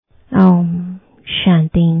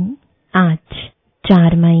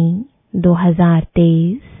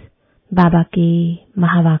2023 बाबा के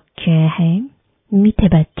महावाक्य है, मीठे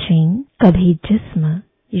बच्चे कभी जिस्म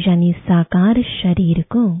यानी साकार शरीर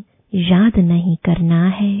को याद नहीं करना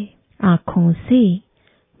है। आँखों से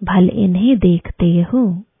भल इन्हें देखते हो,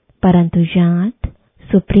 परंतु याद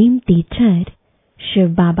सुप्रीम टीचर शिव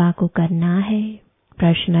बाबा को करना है।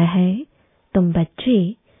 प्रश्न है, तुम बच्चे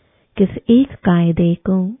किस एक कायदे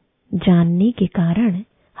को जानने के कारण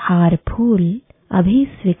हार फूल अभी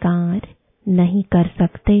स्वीकार नहीं कर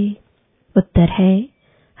सकते? उत्तर है,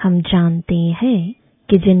 हम जानते हैं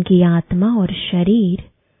कि जिनकी आत्मा और शरीर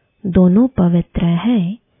दोनों पवित्र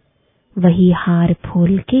है, वही हार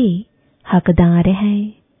फूल के हकदार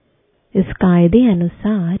हैं। इस कायदे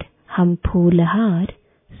अनुसार हम फूलहार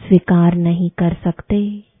स्वीकार नहीं कर सकते।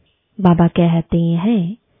 बाबा कहते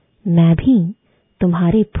हैं, मैं भी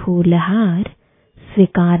तुम्हारे फूलहार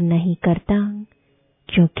स्वीकार नहीं करता,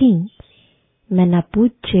 क्योंकि मैं न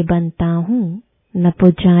पूज्य बनता हूँ न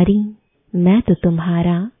पुजारी। मैं तो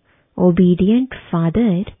तुम्हारा ओबीडियंट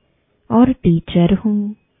फादर और टीचर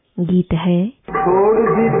हूँ। गीत है, छोड़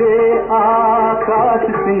भी दे आकाश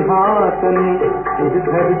सिंहासन, इस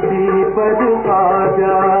धरती पर आ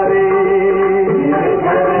जा रे, इस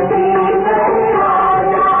धरती पर आ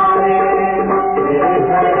जा रे, इस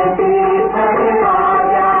धरती पर आ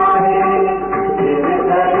जा रे, इस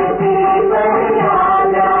धरती पर आ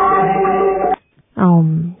जा रे। ओम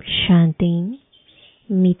शांति।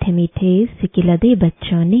 मीठे मीठे सिकिलदे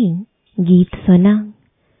बच्चों ने गीत सुना।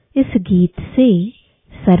 इस गीत से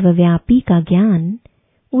सर्वव्यापी का ज्ञान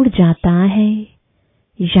उड़ जाता है।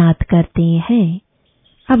 याद करते हैं,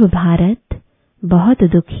 अब भारत बहुत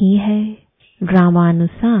दुखी है।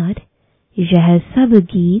 ड्रामानुसार यह सब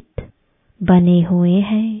गीत बने हुए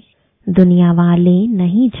हैं। दुनिया वाले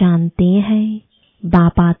नहीं जानते हैं।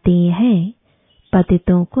 बाप आते हैं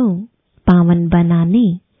पतितों को पावन बनाने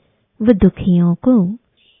व दुखियों को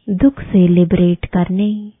दुख से लिबरेट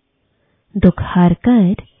करने, दुख हर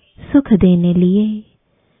कर सुख देने लिए।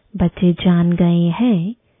 बच्चे जान गए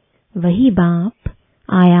हैं, वही बाप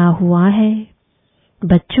आया हुआ है।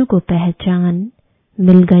 बच्चों को पहचान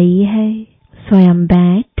मिल गई है। स्वयं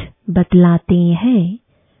बैठ बतलाते हैं,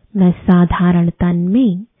 मैं साधारण तन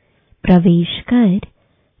में प्रवेश कर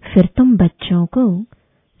फिर तुम बच्चों को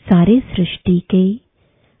सारे सृष्टि के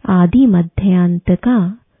आदि मध्य अंत का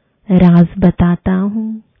राज बताता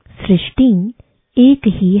हूँ। सृष्टि एक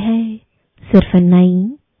ही है, सिर्फ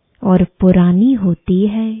नई और पुरानी होती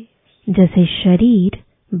है। जैसे शरीर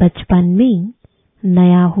बचपन में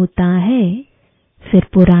नया होता है, फिर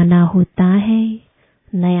पुराना होता है।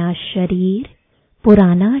 नया शरीर,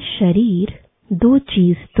 पुराना शरीर दो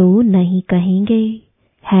चीज तो नहीं कहेंगे,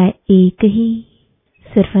 है एक ही।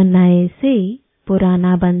 सिर्फ नए से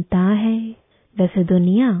पुराना बनता है। वैसे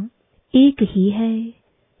दुनिया एक ही है,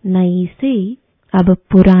 नई से अब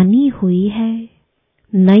पुरानी हुई है।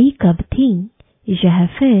 नई कब थी यह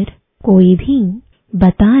फिर कोई भी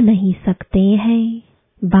बता नहीं सकते हैं।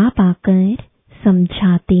 बाप आकर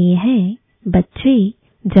समझाते हैं, बच्चे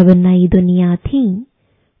जब नई दुनिया थी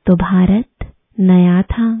तो भारत नया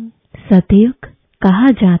था। सतयुग कहा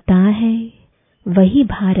जाता है, वही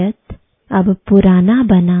भारत अब पुराना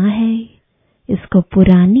बना है। इसको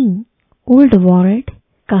पुरानी ओल्ड वर्ल्ड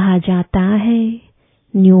कहा जाता है।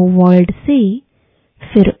 न्यू वर्ल्ड से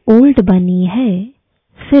फिर ओल्ड बनी है,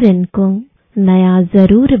 फिर इनको नया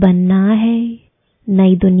जरूर बनना है।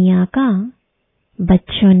 नई दुनिया का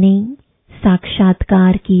बच्चों ने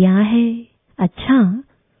साक्षात्कार किया है। अच्छा,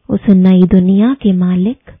 उस नई दुनिया के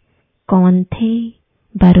मालिक कौन थे?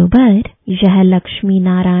 बरोबर यह लक्ष्मी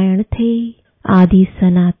नारायण थे। आदि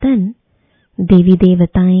सनातन देवी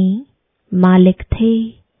देवताएं मालिक थे।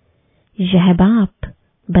 यह बाप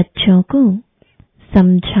बच्चों को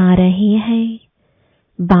समझा रहे हैं।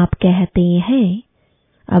 बाप कहते हैं,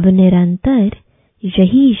 अब निरंतर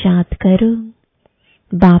यही याद करो।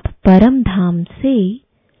 बाप परम धाम से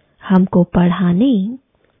हमको पढ़ाने,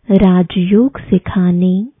 राजयोग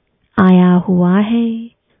सिखाने आया हुआ है।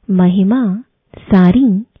 महिमा सारी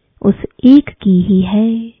उस एक की ही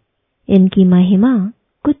है। इनकी महिमा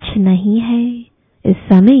कुछ नहीं है। इस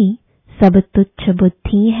समय सब तुच्छ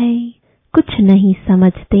बुद्धि है, कुछ नहीं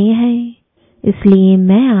समझते हैं। इसलिए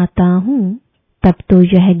मैं आता हूँ, तब तो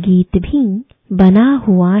यह गीत भी बना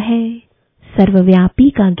हुआ है। सर्वव्यापी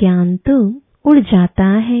का ज्ञान तो उड़ जाता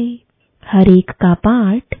है। हर एक का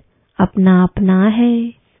पाठ अपना अपना है।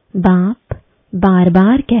 बाप बार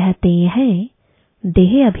बार कहते हैं,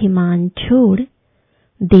 देह अभिमान छोड़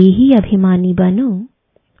देही अभिमानी बनो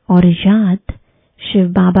और याद शिव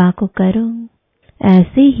बाबा को करो।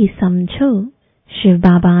 ऐसे ही समझो, शिव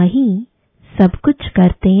बाबा ही सब कुछ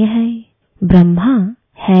करते हैं। ब्रह्मा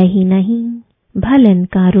है ही नहीं। भल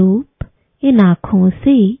इनका रूप इन आँखों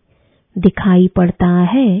से दिखाई पड़ता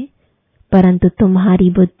है, परंतु तुम्हारी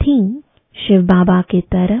बुद्धि शिव बाबा के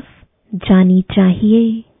तरफ जानी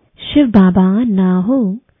चाहिए। शिव बाबा ना हो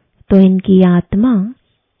तो इनकी आत्मा,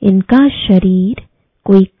 इनका शरीर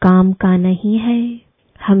कोई काम का नहीं है।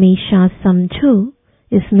 हमेशा समझो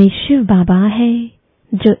इसमें शिव बाबा है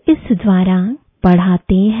जो इस द्वारा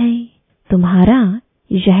पढ़ाते हैं। तुम्हारा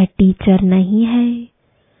यह टीचर नहीं है।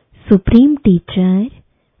 सुप्रीम टीचर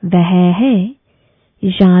वह है,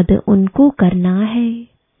 याद उनको करना है।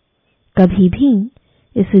 कभी भी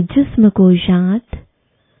इस जिस्म को याद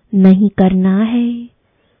नहीं करना है।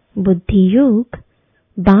 बुद्धि योग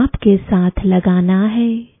बाप के साथ लगाना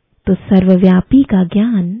है तो सर्वव्यापी का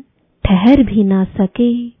ज्ञान ठहर भी ना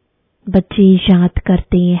सके। बच्चे याद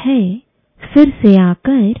करते हैं, फिर से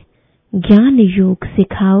आकर ज्ञान योग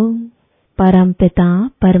सिखाओ। परमपिता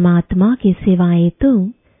परमात्मा के सिवाय तो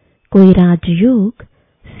कोई राजयोग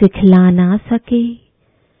सिखला ना सके।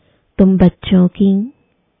 तुम बच्चों की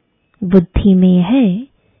बुद्धि में है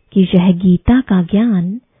कि यह गीता का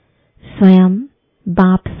ज्ञान स्वयं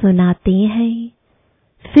बाप सुनाते हैं,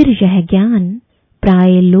 फिर यह ज्ञान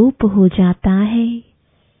प्राय लोप हो जाता है।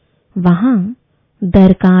 वहां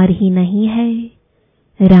दरकार ही नहीं है।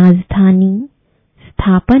 राजधानी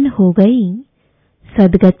स्थापन हो गई,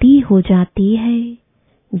 सदगति हो जाती है।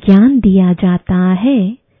 ज्ञान दिया जाता है,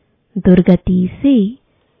 दुर्गति से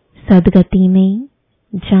सदगति में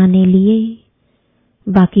जाने लिए।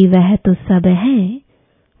 बाकी वह तो सब है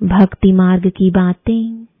भक्ति मार्ग की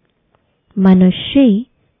बातें। मनुष्य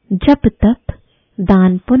जप तप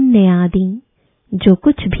दान पुण्य आदि जो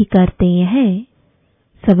कुछ भी करते हैं,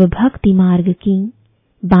 सब भक्ति मार्ग की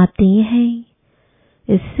बातें हैं।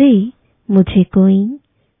 इससे मुझे कोई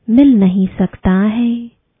मिल नहीं सकता है।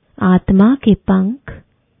 आत्मा के पंख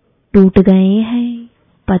टूट गए हैं,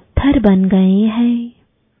 पत्थर बन गए हैं।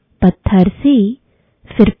 पत्थर से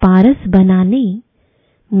फिर पारस बनाने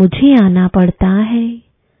मुझे आना पड़ता है।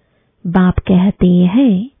 बाप कहते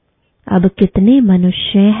हैं, अब कितने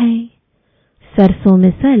मनुष्य हैं। सरसों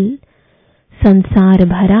मिसल संसार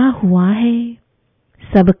भरा हुआ है,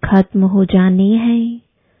 सब खत्म हो जाने हैं।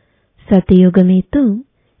 सतयुग में तो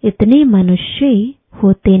इतने मनुष्य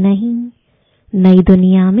होते नहीं। नई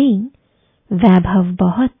दुनिया में वैभव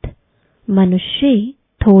बहुत, मनुष्य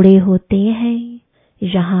थोड़े होते हैं।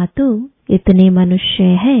 यहाँ तो इतने मनुष्य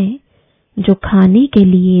हैं जो खाने के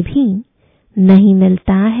लिए भी नहीं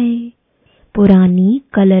मिलता है। पुरानी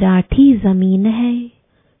कलराठी जमीन है,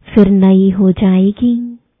 फिर नई हो जाएगी।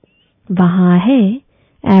 वहां है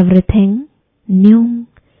एवरीथिंग न्यू।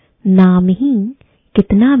 नाम ही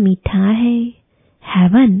कितना मीठा है।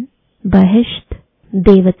 हेवन, बहिश्त,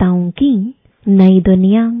 देवताओं की नई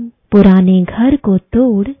दुनिया। पुराने घर को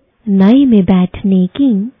तोड़ नए में बैठने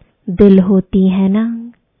की दिल होती है ना।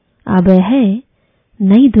 अब है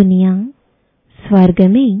नई दुनिया। स्वर्ग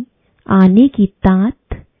में आने की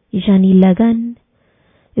तात यानी लगन।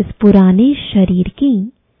 इस पुराने शरीर की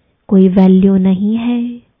कोई वैल्यू नहीं है।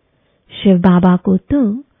 शिव बाबा को तो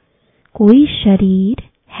कोई शरीर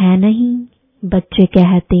है नहीं। बच्चे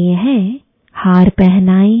कहते हैं हार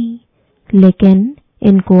पहनाएं, लेकिन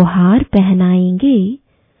इनको हार पहनाएंगे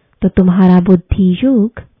तो तुम्हारा बुद्धि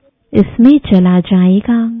योग इसमें चला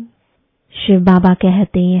जाएगा। शिव बाबा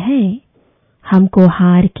कहते हैं हमको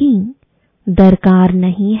हार की दरकार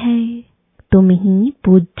नहीं है। तुम ही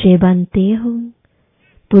पूज्य बनते हो,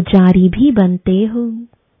 पुजारी भी बनते हो।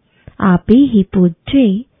 आपे ही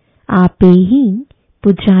पूज्य, आपे ही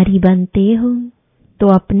पुजारी बनते हो, तो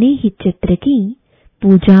अपने ही चित्र की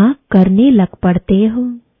पूजा करने लग पड़ते हो।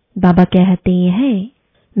 बाबा कहते हैं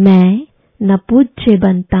मैं न पूज्य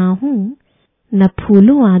बनता हूँ, न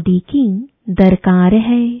फूलों आदि की दरकार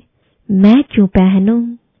है। मैं क्यों पहनूं,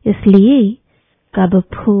 इसलिए कब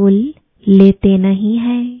फूल लेते नहीं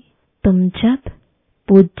है। तुम जब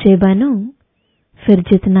पूज्य बनो, फिर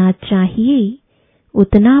जितना चाहिए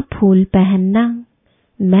उतना फूल पहनना।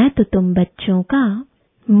 मैं तो तुम बच्चों का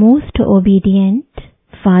मोस्ट ओबीडिएंट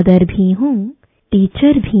फादर भी हूँ,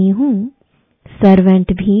 टीचर भी हूँ,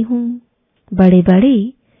 सर्वेंट भी हूँ। बड़े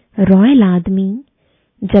बड़े रॉयल आदमी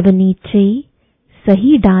जब नीचे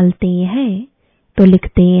सही डालते हैं तो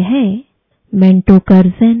लिखते हैं मेंटो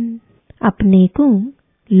कर्जन। अपने को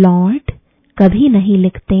लॉर्ड कभी नहीं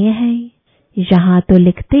लिखते हैं। यहाँ तो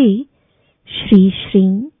लिखते श्री श्री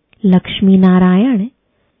लक्ष्मी नारायण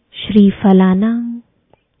श्री फलाना।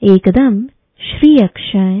 एकदम श्री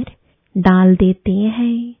अक्षर डाल देते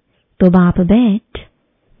हैं। तो बाप बैठ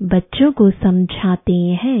बच्चों को समझाते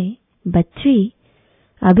हैं, बच्चे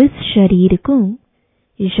अब इस शरीर को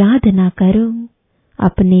याद ना करो,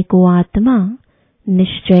 अपने को आत्मा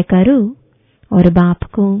निश्चय करो और बाप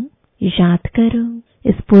को याद करो।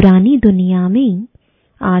 इस पुरानी दुनिया में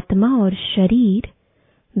आत्मा और शरीर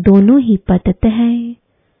दोनों ही पतित हैं।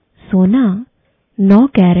 सोना 9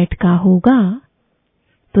 कैरेट का होगा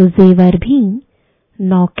तो जेवर भी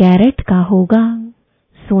 9 कैरेट का होगा।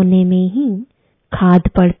 सोने में ही खाद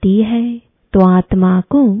पड़ती है, तो आत्मा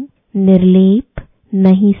को निर्लेप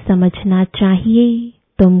नहीं समझना चाहिए।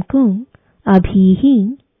 तुमको अभी ही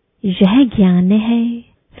यह ज्ञान है,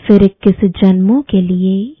 फिर किस जन्मों के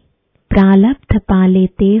लिए प्रारब्ध पा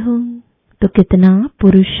लेते हो तो कितना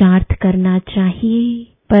पुरुषार्थ करना चाहिए।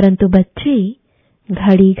 परंतु बच्चे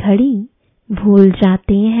घड़ी घड़ी भूल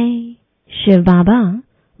जाते हैं। शिव बाबा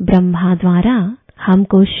ब्रह्मा द्वारा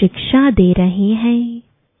हमको शिक्षा दे रहे हैं।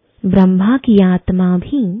 ब्रह्मा की आत्मा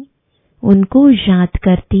भी उनको याद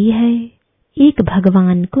करती है। एक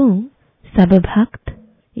भगवान को सब भक्त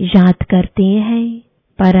याद करते हैं,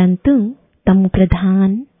 परंतु तम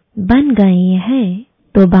प्रधान बन गए हैं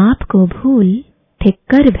तो बाप को भूल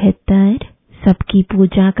ठिक्कर भीतर सबकी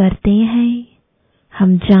पूजा करते हैं।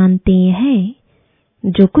 हम जानते हैं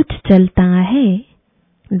जो कुछ चलता है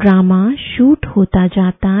ड्रामा शूट होता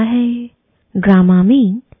जाता है। ड्रामा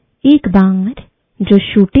में एक बार जो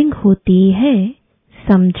शूटिंग होती है,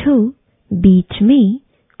 समझो बीच में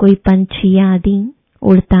कोई पंछी आदि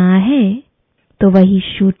उड़ता है तो वही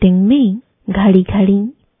शूटिंग में घड़ी घड़ी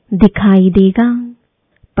दिखाई देगा।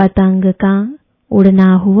 पतंग का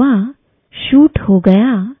उड़ना हुआ शूट हो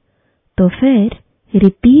गया तो फिर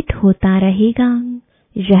रिपीट होता रहेगा।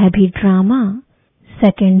 यह भी ड्रामा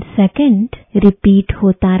सेकंड सेकंड रिपीट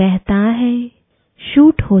होता रहता है,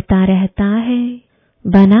 शूट होता रहता है।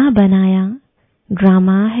 बना बनाया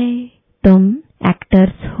ड्रामा है। तुम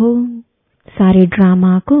एक्टर्स हो, सारे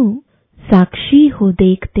ड्रामा को साक्षी हो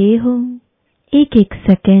देखते हो। एक एक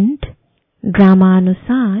सेकंड ड्रामा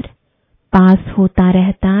अनुसार पास होता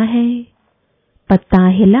रहता है। पत्ता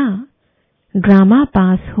हिला, ड्रामा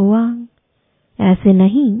पास हुआ। ऐसे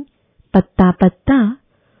नहीं, पत्ता पत्ता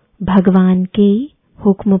भगवान के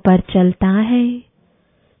हुक्म पर चलता है।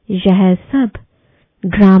 यह सब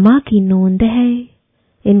ड्रामा की नोंद है।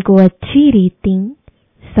 इनको अच्छी रीति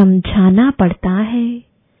समझाना पड़ता है।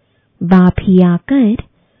 बाप ही आकर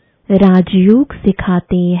राजयोग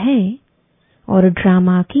सिखाते हैं और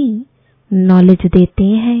ड्रामा की नॉलेज देते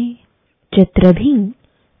हैं। चित्र भी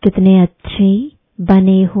कितने अच्छे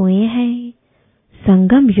बने हुए हैं।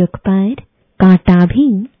 संगम युग पर कांटा भी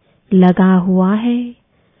लगा हुआ है।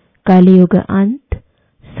 कलयुग अंत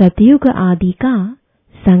सतयुग आदि का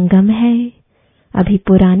संगम है। अभी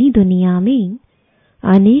पुरानी दुनिया में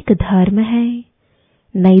अनेक धर्म है,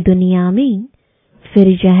 नई दुनिया में फिर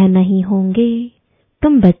यह नहीं होंगे।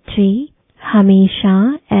 तुम बच्चे हमेशा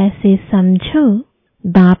ऐसे समझो,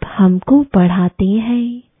 बाप हमको पढ़ाते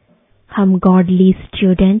हैं, हम गॉडली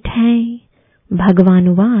स्टूडेंट हैं। भगवान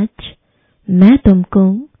वाच, मैं तुमको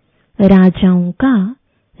राजाओं का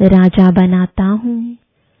राजा बनाता हूँ।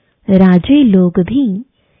 राजे लोग भी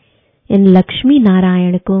इन लक्ष्मी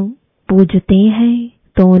नारायण को पूजते हैं,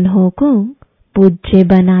 तो उन्हों को पूज्य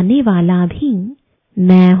बनाने वाला भी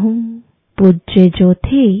मैं हूँ। पूज्य जो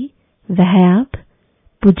थे वह अब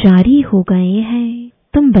पुजारी हो गए हैं।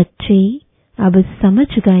 तुम बच्चे अब समझ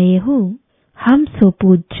गए हो, हम सो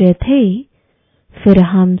पूज्य थे, फिर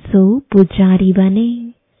हम सो पुजारी बने।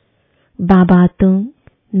 बाबा तुम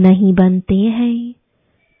नहीं बनते हैं।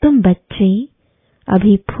 तुम बच्चे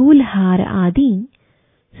अभी फूल हार आदि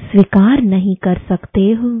स्वीकार नहीं कर सकते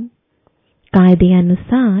हो। कायदे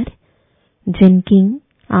अनुसार जिनकी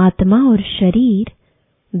आत्मा और शरीर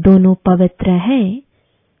दोनों पवित्र है,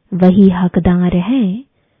 वही हकदार है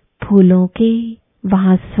फूलों के।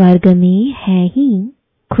 वहां स्वर्ग में है ही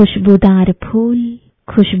खुशबूदार फूल।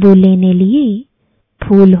 खुशबू लेने लिए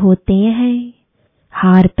फूल होते हैं,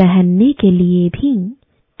 हार पहनने के लिए भी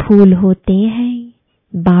फूल होते हैं।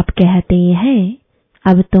 बाप कहते हैं,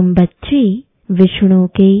 अब तुम बच्चे विष्णु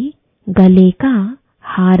के गले का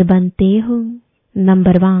हार बनते हो।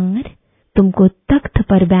 नंबरवार तुमको तख्त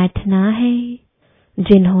पर बैठना है।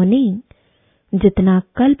 जिन्होंने जितना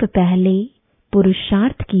कल्प पहले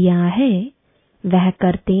पुरुषार्थ किया है वह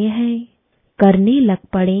करते हैं, करने लग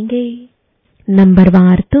पड़ेंगे।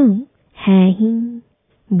 नंबरवार तुम है ही।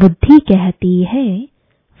 बुद्धि कहती है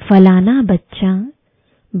फलाना बच्चा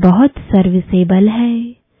बहुत सर्विसेबल है।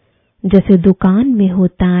 जैसे दुकान में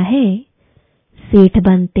होता है, सेठ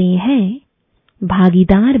बनते हैं,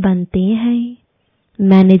 भागीदार बनते हैं,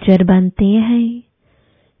 मैनेजर बनते हैं।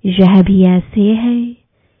 यह भी ऐसे है।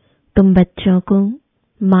 तुम बच्चों को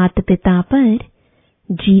माता पिता पर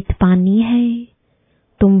जीत पानी है।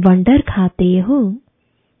 तुम वंडर खाते हो,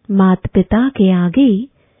 माता पिता के आगे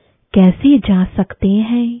कैसे जा सकते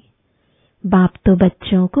हैं। बाप तो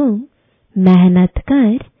बच्चों को मेहनत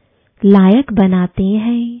कर लायक बनाते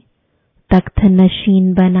हैं तख्त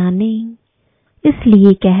नशीन बनाने।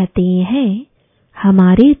 इसलिए कहते हैं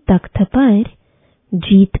हमारे तख्त पर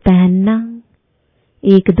जीत पहनना।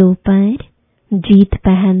 एक दो पर जीत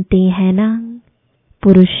पहनते हैं ना।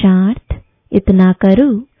 पुरुषार्थ इतना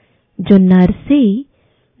करो जो नर से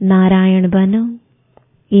नारायण बनो।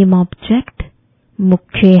 एम ऑब्जेक्ट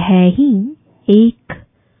मुख्य है ही एक।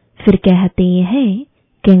 फिर कहते हैं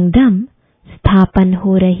किंगडम स्थापन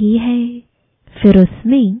हो रही है। फिर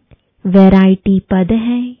उसमें वैरायटी पद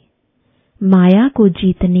है। माया को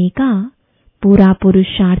जीतने का पूरा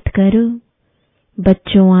पुरुषार्थ करो।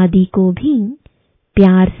 बच्चों आदि को भी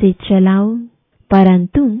प्यार से चलाओ,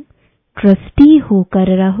 परंतु ट्रस्टी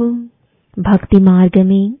होकर रहो। भक्ति मार्ग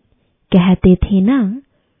में कहते थे ना,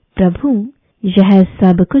 प्रभु यह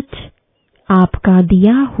सब कुछ आपका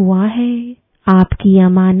दिया हुआ है, आपकी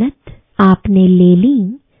अमानत आपने ले ली।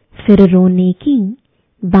 फिर रोने की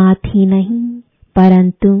बात ही नहीं,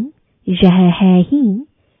 परंतु यह है ही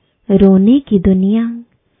रोने की दुनिया।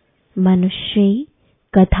 मनुष्य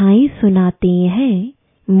कथाएं सुनाते हैं,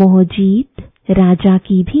 मोहजीत राजा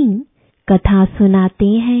की भी कथा सुनाते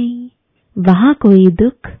हैं। वहां कोई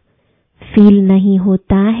दुख फील नहीं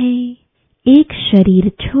होता है। एक शरीर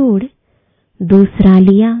छोड़ दूसरा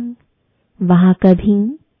लिया, वहां कभी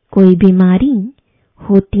कोई बीमारी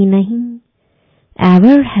होती नहीं।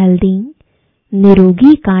 एवर हेल्दी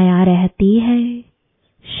निरोगी काया रहती है।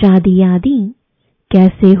 शादी आदि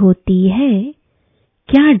कैसे होती है,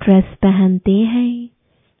 क्या ड्रेस पहनते हैं,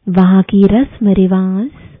 वहां की रस्म रिवाज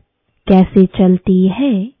कैसे चलती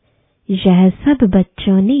है, यह सब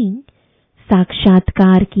बच्चों ने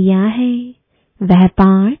साक्षात्कार किया है। वह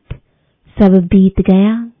पाठ सब बीत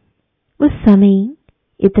गया। उस समय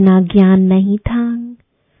इतना ज्ञान नहीं था।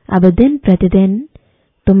 अब दिन प्रतिदिन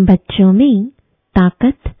तुम बच्चों में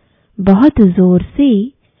ताकत बहुत जोर से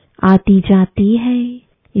आती जाती है।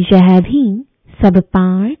 यह भी सब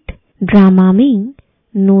पाठ ड्रामा में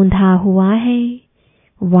नोंधा हुआ है।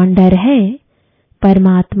 वंडर है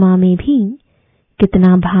परमात्मा में भी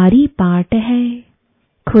कितना भारी पाठ है।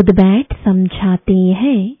 खुद बैठ समझाते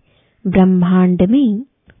हैं ब्रह्मांड में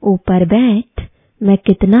ऊपर बैठ मैं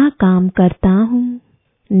कितना काम करता हूँ।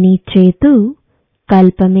 नीचे तो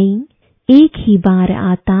कल्प में एक ही बार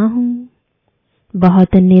आता हूँ।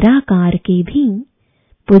 बहुत निराकार के भी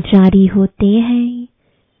पुजारी होते हैं,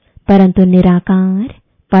 परंतु निराकार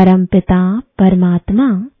परमपिता परमात्मा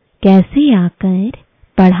कैसे आकर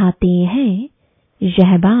पढ़ाते हैं,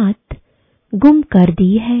 यह बात गुम कर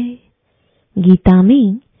दी है। गीता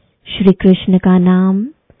में श्री कृष्ण का नाम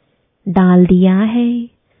डाल दिया है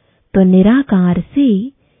तो निराकार से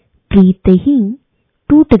प्रीत ही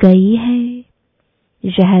टूट गई है।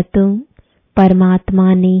 यह तो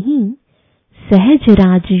परमात्मा ने ही सहज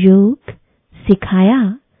राजयोग सिखाया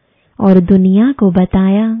और दुनिया को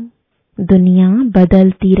बताया। दुनिया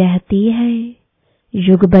बदलती रहती है,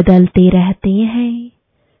 युग बदलते रहते हैं।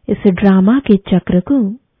 इस ड्रामा के चक्र को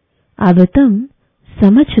अब तुम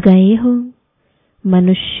समझ गए हो।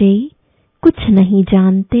 मनुष्य कुछ नहीं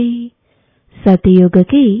जानते। सतयुग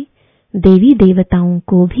के देवी देवताओं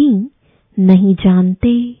को भी नहीं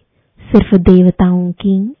जानते। सिर्फ देवताओं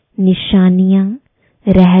की निशानियां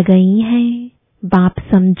रह गई हैं। बाप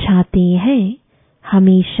समझाते हैं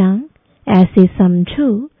हमेशा ऐसे समझो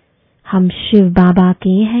हम शिव बाबा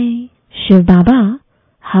के हैं। शिव बाबा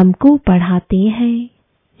हमको पढ़ाते हैं।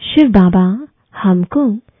 शिव बाबा हमको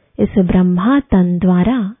इस ब्रह्मा तन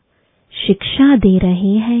द्वारा शिक्षा दे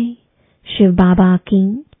रहे हैं। शिव बाबा की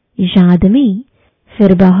याद में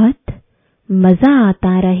फिर बहुत मजा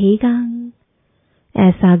आता रहेगा।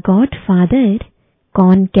 ऐसा गॉड फादर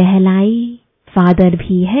कौन कहलाए। फादर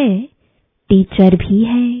भी है, टीचर भी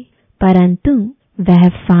है, परंतु वह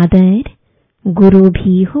फादर गुरु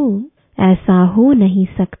भी हो ऐसा हो नहीं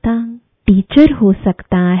सकता। टीचर हो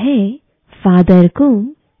सकता है, फादर को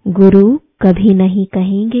गुरु कभी नहीं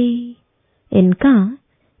कहेंगे। इनका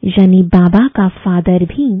यानी बाबा का फादर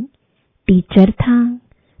भी टीचर था,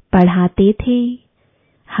 पढ़ाते थे,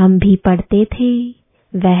 हम भी पढ़ते थे।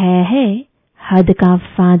 वह है हद का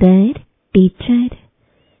फादर टीचर।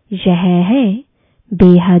 यह है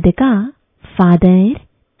बेहद का फादर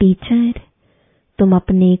टीचर। तुम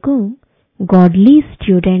अपने को गॉडली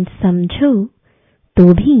स्टूडेंट समझो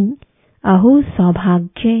तो भी अहो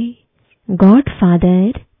सौभाग्य। गॉड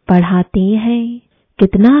फादर पढ़ाते हैं।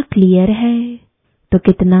 कितना क्लियर है तो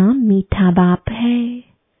कितना मीठा बाप है।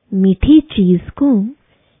 मीठी चीज को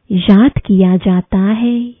याद किया जाता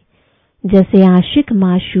है, जैसे आशिक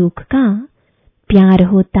माशूक का प्यार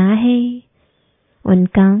होता है।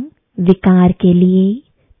 उनका विकार के लिए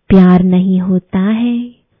प्यार नहीं होता है,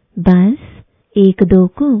 बस एक दो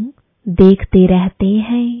को देखते रहते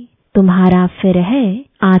हैं। तुम्हारा फिर है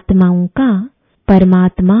आत्माओं का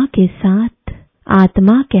परमात्मा के साथ।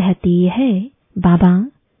 आत्मा कहती है, बाबा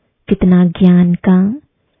कितना ज्ञान का,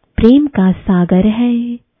 प्रेम का सागर है।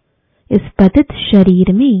 इस पतित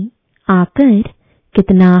शरीर में आकर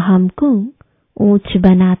कितना हमको ऊंच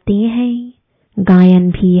बनाते हैं।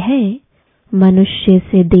 गायन भी है, मनुष्य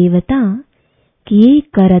से देवता किए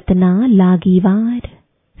करत ना लागी वार।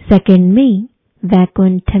 सेकंड में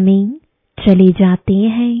वैकुंठ में चले जाते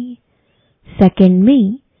हैं। सेकंड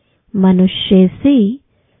में मनुष्य से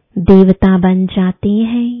देवता बन जाते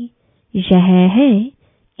हैं। यह है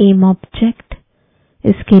एम ऑब्जेक्ट।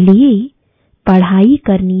 इसके लिए पढ़ाई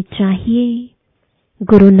करनी चाहिए।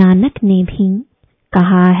 गुरु नानक ने भी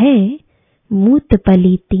कहा है, मूत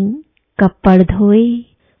पलीती कपड़ धोए,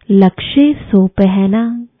 लक्ष्य सो पहना।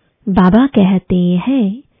 बाबा कहते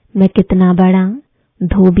हैं, मैं कितना बड़ा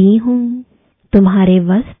धोबी हूँ। तुम्हारे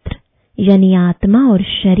वस्त्र यानी आत्मा और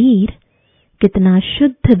शरीर कितना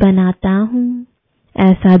शुद्ध बनाता हूँ।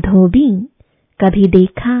 ऐसा धोबी कभी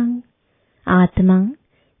देखा? आत्मा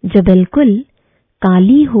जो बिल्कुल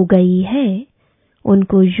काली हो गई है,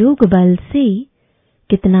 उनको योग बल से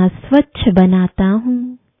कितना स्वच्छ बनाता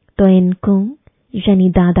हूँ। तो इनको यानी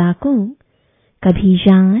दादा को कभी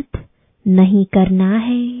याद नहीं करना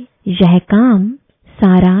है। यह काम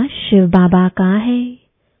सारा शिव बाबा का है,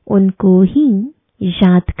 उनको ही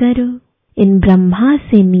याद करो। इन ब्रह्मा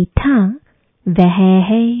से मीठा वह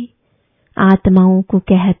है। आत्माओं को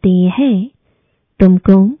कहते हैं,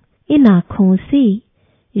 तुमको इन आँखों से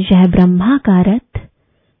यह ब्रह्मा का रथ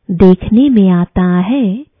देखने में आता है,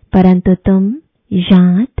 परंतु तुम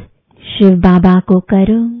याद शिव बाबा को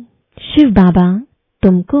करो। शिव बाबा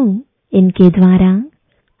तुमको इनके द्वारा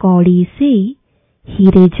कौड़ी से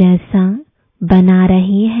हीरे जैसा बना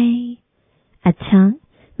रहे हैं। अच्छा,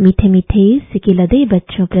 मीठे मीठे सिकिलदे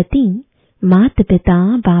बच्चों प्रति माता पिता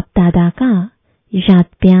बाप दादा का याद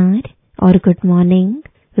प्यार और गुड मॉर्निंग।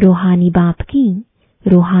 रूहानी बाप की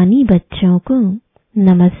रूहानी बच्चों को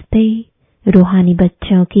नमस्ते। रूहानी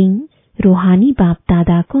बच्चों की रूहानी बाप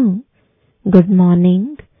दादा को गुड मॉर्निंग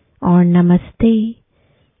और नमस्ते।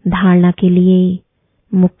 धारणा के लिए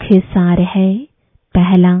मुख्य सार है,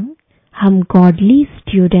 पहला, हम गॉडली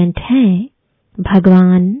स्टूडेंट हैं।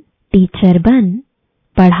 भगवान टीचर बन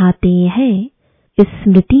पढ़ाते हैं,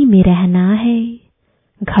 स्मृति में रहना है।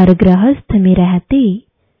 घर गृहस्थ में रहते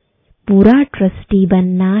पूरा ट्रस्टी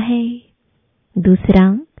बनना है। दूसरा,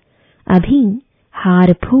 अभी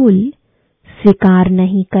हार फूल स्वीकार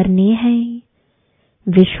नहीं करने हैं।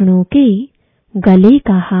 विष्णु के गले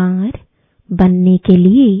का हार बनने के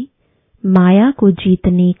लिए माया को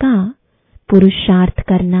जीतने का पुरुषार्थ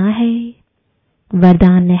करना है।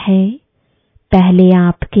 वरदान है, पहले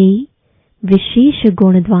आपके विशेष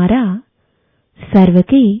गुण द्वारा सर्व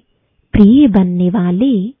के प्रिय बनने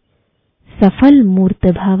वाले सफल मूर्त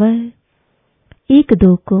भव। एक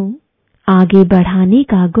दो को आगे बढ़ाने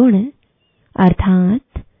का गुण,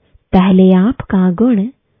 अर्थात पहले आपका गुण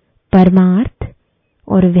परमार्थ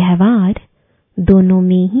और व्यवहार दोनों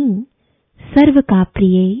में ही सर्व का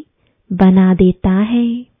प्रिय बना देता है।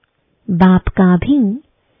 बाप का भी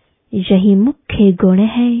यही मुख्य गुण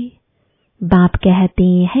है। बाप कहते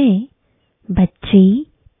हैं, बच्चे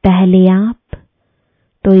पहले आप,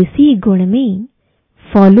 तो इसी गुण में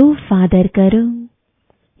फॉलो फादर करो।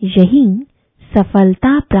 यही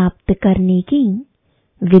सफलता प्राप्त करने की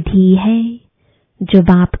विधि है। जो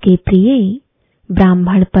बाप के प्रिय,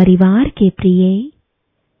 ब्राह्मण परिवार के प्रिय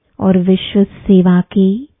और विश्व सेवा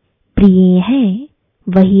के प्रिय हैं,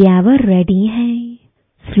 वही एवर रेडी हैं।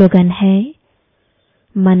 स्लोगन है,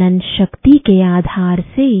 मनन शक्ति के आधार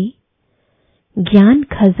से ज्ञान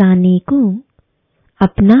खजाने को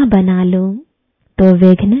अपना बना लो, तो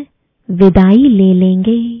विघ्न विदाई ले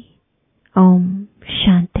लेंगे। ओम